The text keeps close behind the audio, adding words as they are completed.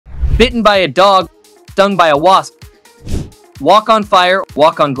bitten by a dog, stung by a wasp, walk on fire,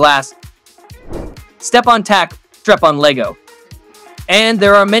 walk on glass, step on tack, strap on Lego. And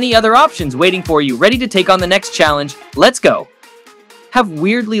there are many other options waiting for you, ready to take on the next challenge. Let's go! Have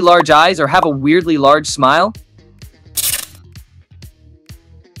weirdly large eyes or have a weirdly large smile?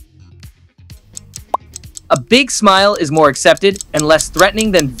 A big smile is more accepted and less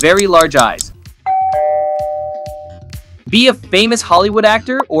threatening than very large eyes. Be a famous Hollywood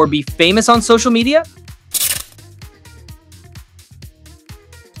actor or be famous on social media?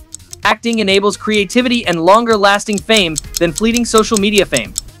 Acting enables creativity and longer-lasting fame than fleeting social media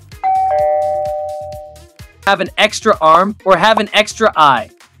fame. Have an extra arm or have an extra eye?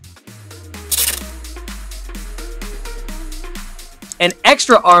 An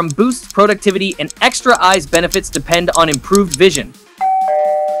extra arm boosts productivity and extra eyes benefits depend on improved vision.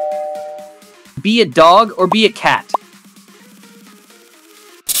 Be a dog or be a cat?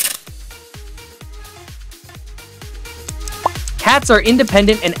 Cats are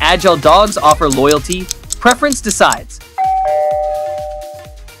independent and agile. Dogs offer loyalty. Preference decides.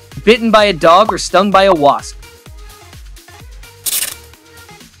 Bitten by a dog or stung by a wasp?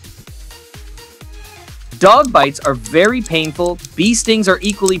 Dog bites are very painful. Bee stings are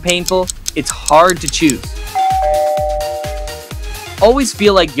equally painful. It's hard to choose. Always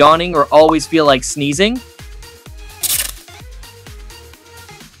feel like yawning or always feel like sneezing?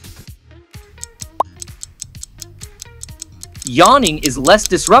 Yawning is less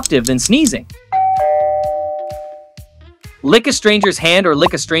disruptive than sneezing. Lick a stranger's hand or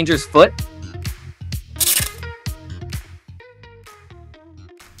lick a stranger's foot?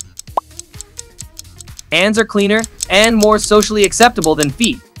 Hands are cleaner and more socially acceptable than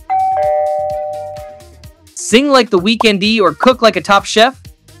feet. Sing like the Weeknd or cook like a top chef?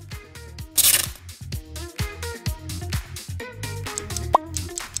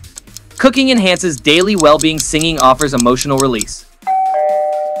 Cooking enhances daily well-being. Singing offers emotional release.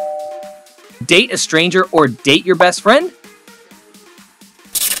 Date a stranger or date your best friend?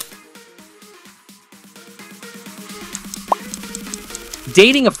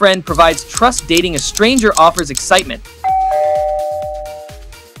 Dating a friend provides trust. Dating a stranger offers excitement.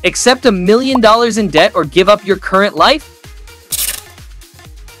 Accept $1 million in debt or give up your current life?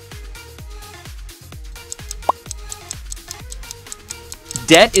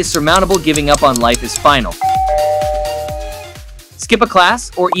 Debt is surmountable. Giving up on life is final. Skip a class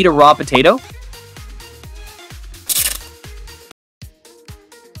or eat a raw potato?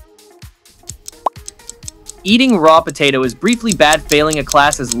 Eating raw potato is briefly bad. Failing a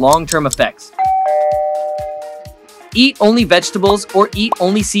class has long-term effects. Eat only vegetables or eat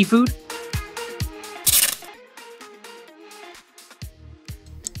only seafood?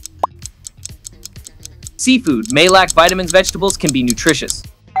 Seafood may lack vitamins. Vegetables can be nutritious.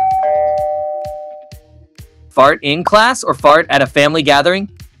 Fart in class or fart at a family gathering?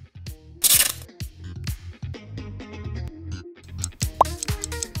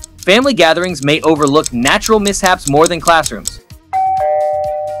 Family gatherings may overlook natural mishaps more than classrooms.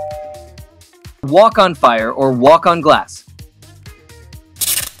 Walk on fire or walk on glass?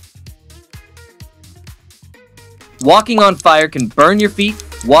 Walking on fire can burn your feet.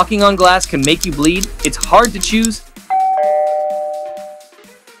 Walking on glass can make you bleed. It's hard to choose.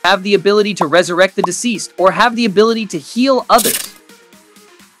 Have the ability to resurrect the deceased or have the ability to heal others?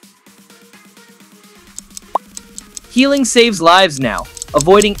 Healing saves lives now,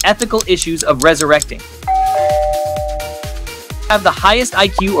 avoiding ethical issues of resurrecting. Have the highest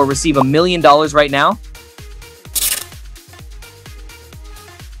IQ or receive $1 million right now?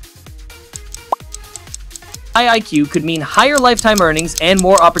 High IQ could mean higher lifetime earnings and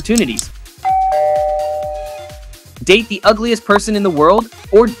more opportunities. Date the ugliest person in the world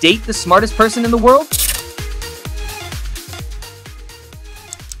or date the smartest person in the world?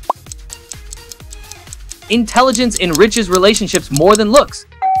 Intelligence enriches relationships more than looks.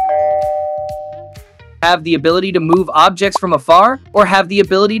 Have the ability to move objects from afar or have the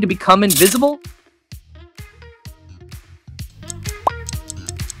ability to become invisible?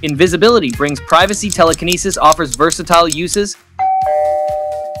 Invisibility brings privacy. Telekinesis offers versatile uses.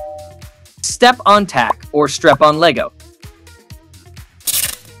 Step on tack or strap on Lego?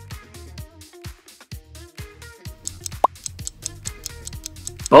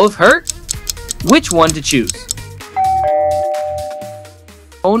 Both hurt? Which one to choose?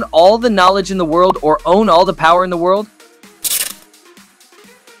 Own all the knowledge in the world or own all the power in the world?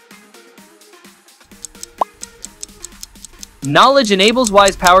 Knowledge enables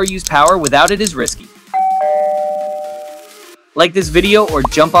wise. Power. Use power without it is risky. Like this video or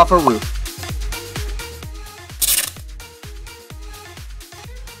jump off a roof.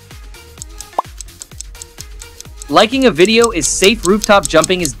 Liking a video is safe, rooftop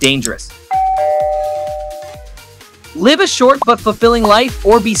jumping is dangerous. Live a short but fulfilling life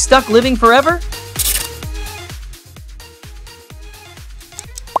or be stuck living forever?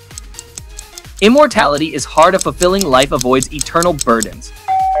 Immortality is hard, a fulfilling life avoids eternal burdens.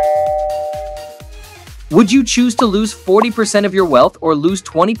 Would you choose to lose 40% of your wealth or lose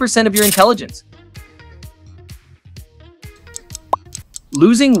 20% of your intelligence?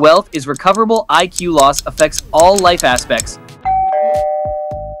 Losing wealth is recoverable. IQ loss affects all life aspects.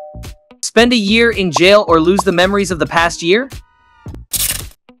 Spend a year in jail or lose the memories of the past year?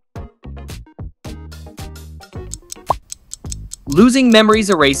 Losing memories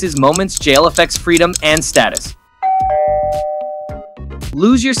erases moments. Jail affects freedom and status.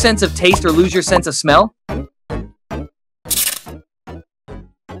 Lose your sense of taste or lose your sense of smell?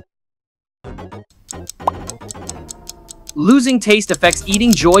 Losing taste affects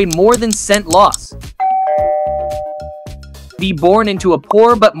eating. Joy more than scent loss. Be born into a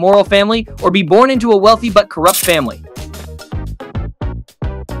poor but moral family or be born into a wealthy but corrupt family.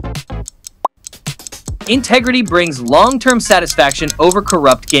 Integrity brings long-term satisfaction over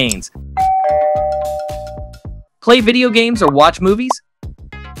corrupt gains. Play video games or watch movies?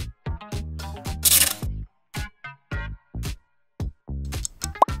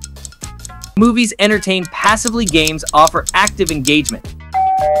 Movies entertain passively. Games offer active engagement.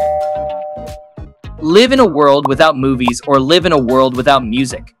 Live in a world without movies or live in a world without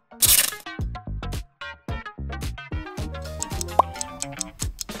music.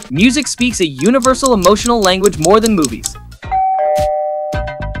 Music speaks a universal emotional language more than movies.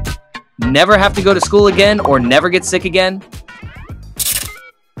 Never have to go to school again or never get sick again.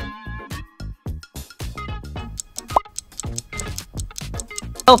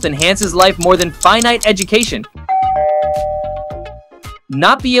 Health enhances life more than finite education.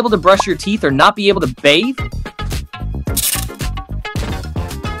 Not be able to brush your teeth or not be able to bathe?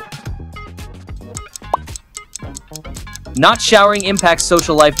 Not showering impacts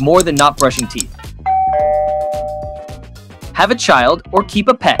social life more than not brushing teeth. Have a child or keep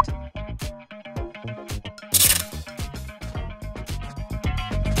a pet.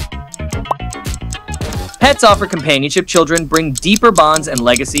 Pets offer companionship. Children bring deeper bonds and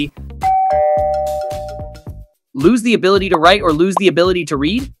legacy. Lose the ability to write or lose the ability to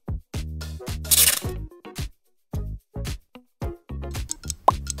read?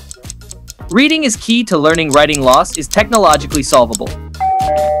 Reading is key to learning. Writing loss is technologically solvable.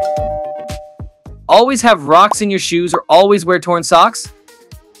 Always have rocks in your shoes or always wear torn socks?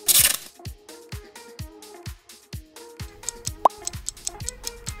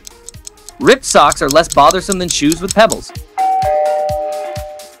 Ripped socks are less bothersome than shoes with pebbles.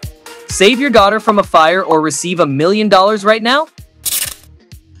 Save your daughter from a fire or receive $1 million right now?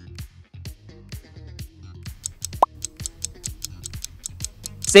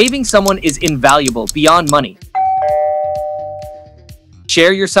 Saving someone is invaluable beyond money.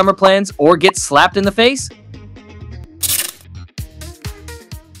 Share your summer plans or get slapped in the face?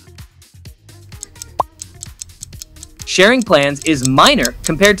 Sharing plans is minor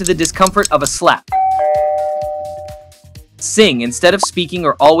compared to the discomfort of a slap. Sing instead of speaking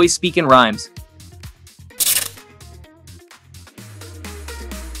or always speak in rhymes.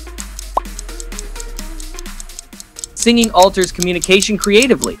 Singing alters communication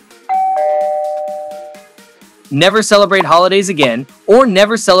creatively. Never celebrate holidays again or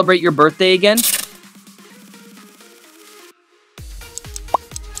never celebrate your birthday again.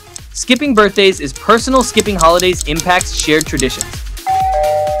 Skipping birthdays is personal. Skipping holidays impacts shared traditions.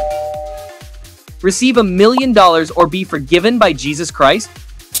 Receive $1 million or be forgiven by Jesus Christ.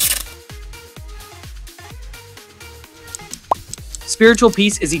 Spiritual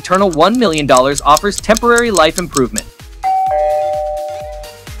peace is eternal. $1 million offers temporary life improvement.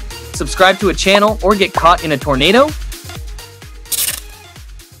 Subscribe to a channel or get caught in a tornado?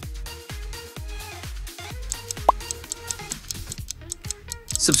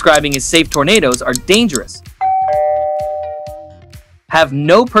 Subscribing is safe. Tornadoes are dangerous. Have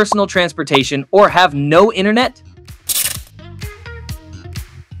no personal transportation or have no internet?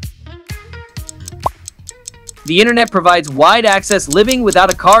 The internet provides wide access. Living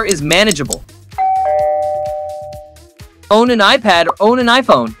without a car is manageable. Own an iPad or own an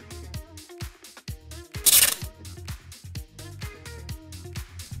iPhone.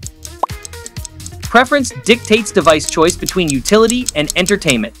 Preference dictates device choice between utility and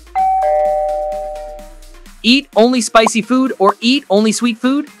entertainment. Eat only spicy food or eat only sweet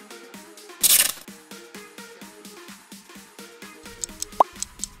food?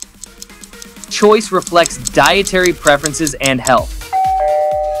 Choice reflects dietary preferences and health.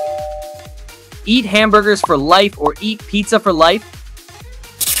 Eat hamburgers for life or eat pizza for life?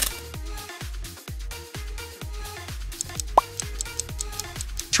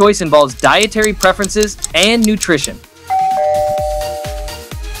 Choice involves dietary preferences and nutrition.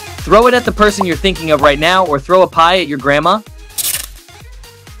 Throw it at the person you're thinking of right now, or throw a pie at your grandma.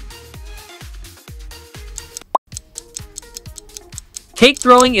 Cake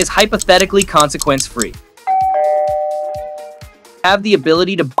throwing is hypothetically consequence-free. Have the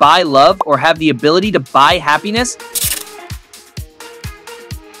ability to buy love or have the ability to buy happiness?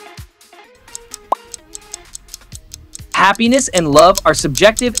 Happiness and love are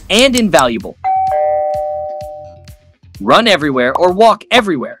subjective and invaluable. Run everywhere or walk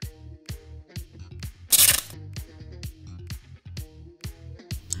everywhere.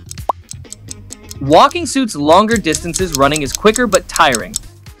 Walking suits longer distances, running is quicker but tiring.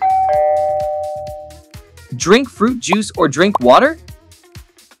 Drink fruit juice or drink water?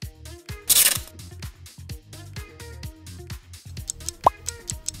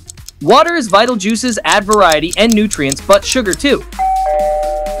 Water is vital. Juices add variety and nutrients, but sugar too.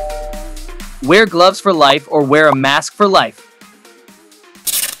 Wear gloves for life or wear a mask for life.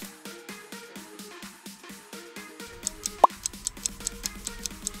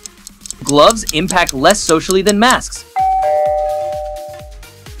 Gloves impact less socially than masks.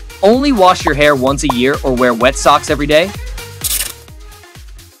 Only wash your hair once a year or wear wet socks every day.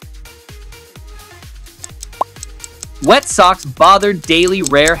 Wet socks bother daily.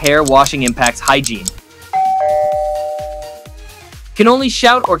 Rare hair washing impacts hygiene. Can only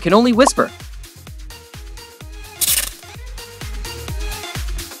shout or can only whisper.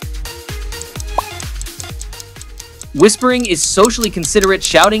 Whispering is socially considerate.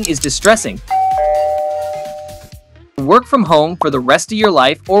 Shouting is distressing. Work from home for the rest of your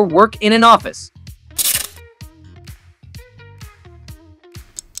life or work in an office.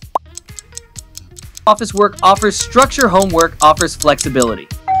 Office work offers structure. Homework offers flexibility.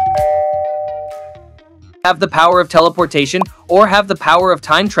 Have the power of teleportation or have the power of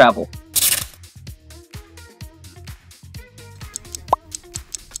time travel.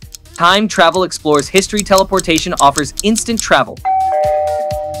 Time travel explores history. Teleportation offers instant travel.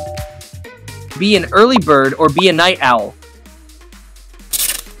 Be an early bird or be a night owl.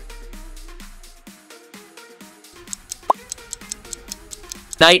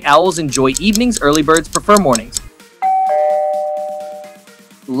 Night owls enjoy evenings. Early birds prefer mornings.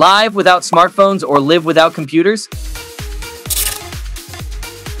 Live without smartphones or live without computers?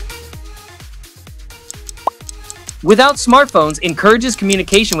 Without smartphones encourages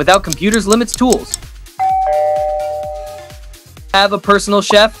communication. Without computers limits tools. Have a personal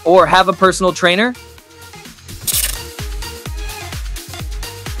chef or have a personal trainer?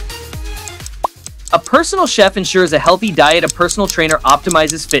 A personal chef ensures a healthy diet. A personal trainer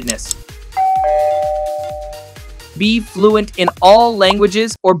optimizes fitness. Be fluent in all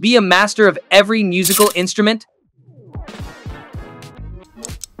languages or be a master of every musical instrument.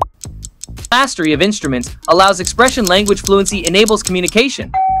 Mastery of instruments allows expression. Language fluency enables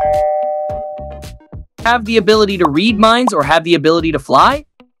communication. Have the ability to read minds or have the ability to fly?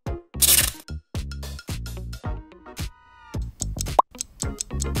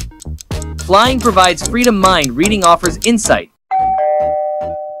 Flying provides freedom. Mind reading offers insight.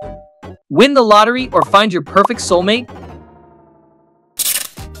 Win the lottery or find your perfect soulmate?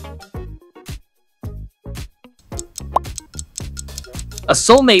 A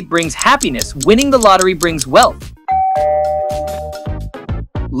soulmate brings happiness. Winning the lottery brings wealth.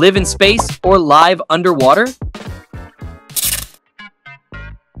 Live in space or live underwater?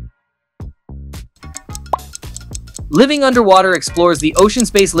 Living underwater explores the ocean.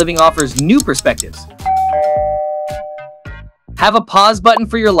 Space living offers new perspectives. Have a pause button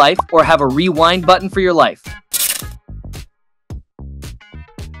for your life or have a rewind button for your life.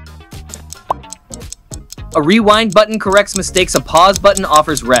 A rewind button corrects mistakes. A pause button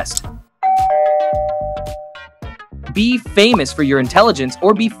offers rest. Be famous for your intelligence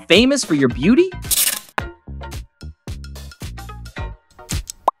or be famous for your beauty?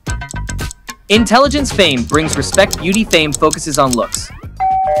 Intelligence fame brings respect. Beauty fame focuses on looks.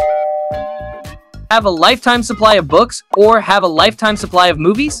 Have a lifetime supply of books or have a lifetime supply of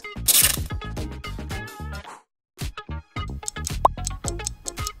movies?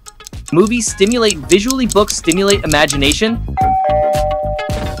 Movies stimulate visually. Books stimulate imagination.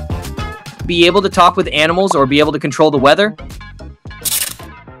 Be able to talk with animals or be able to control the weather?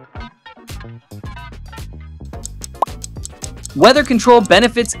 Weather control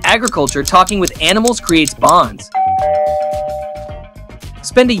benefits agriculture. Talking with animals creates bonds.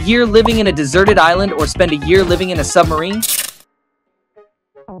 Spend a year living in a deserted island or spend a year living in a submarine?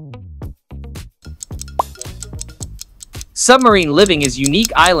 Submarine living is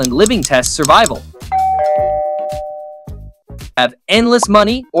unique island living test survival. Have endless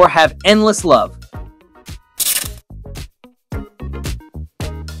money or have endless love.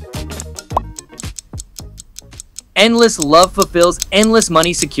 Endless love fulfills, endless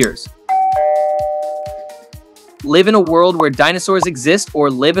money secures. Live in a world where dinosaurs exist or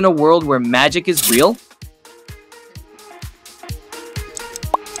live in a world where magic is real?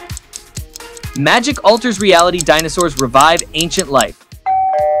 Magic alters reality, dinosaurs revive ancient life.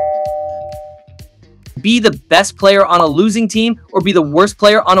 Be the best player on a losing team or be the worst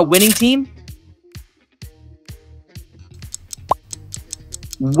player on a winning team?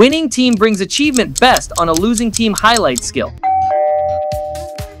 Winning team brings achievement, best on a losing team highlights skill.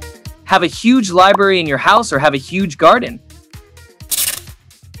 Have a huge library in your house or have a huge garden?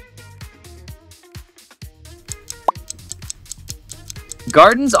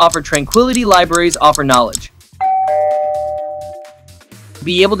 Gardens offer tranquility, libraries offer knowledge.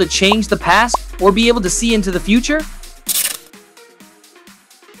 Be able to change the past or be able to see into the future?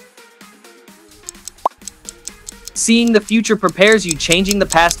 Seeing the future prepares you, changing the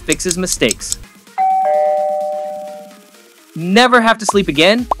past fixes mistakes. Never have to sleep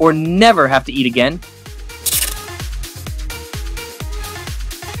again or never have to eat again?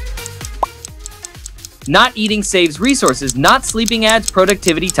 Not eating saves resources, not sleeping adds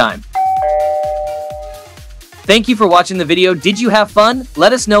productivity time. Thank you for watching the video. Did you have fun?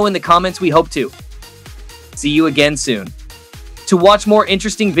 Let us know in the comments, we hope to. See you again soon. To watch more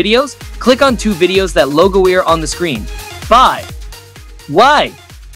interesting videos, click on 2 videos that logo here on the screen. Bye. Why?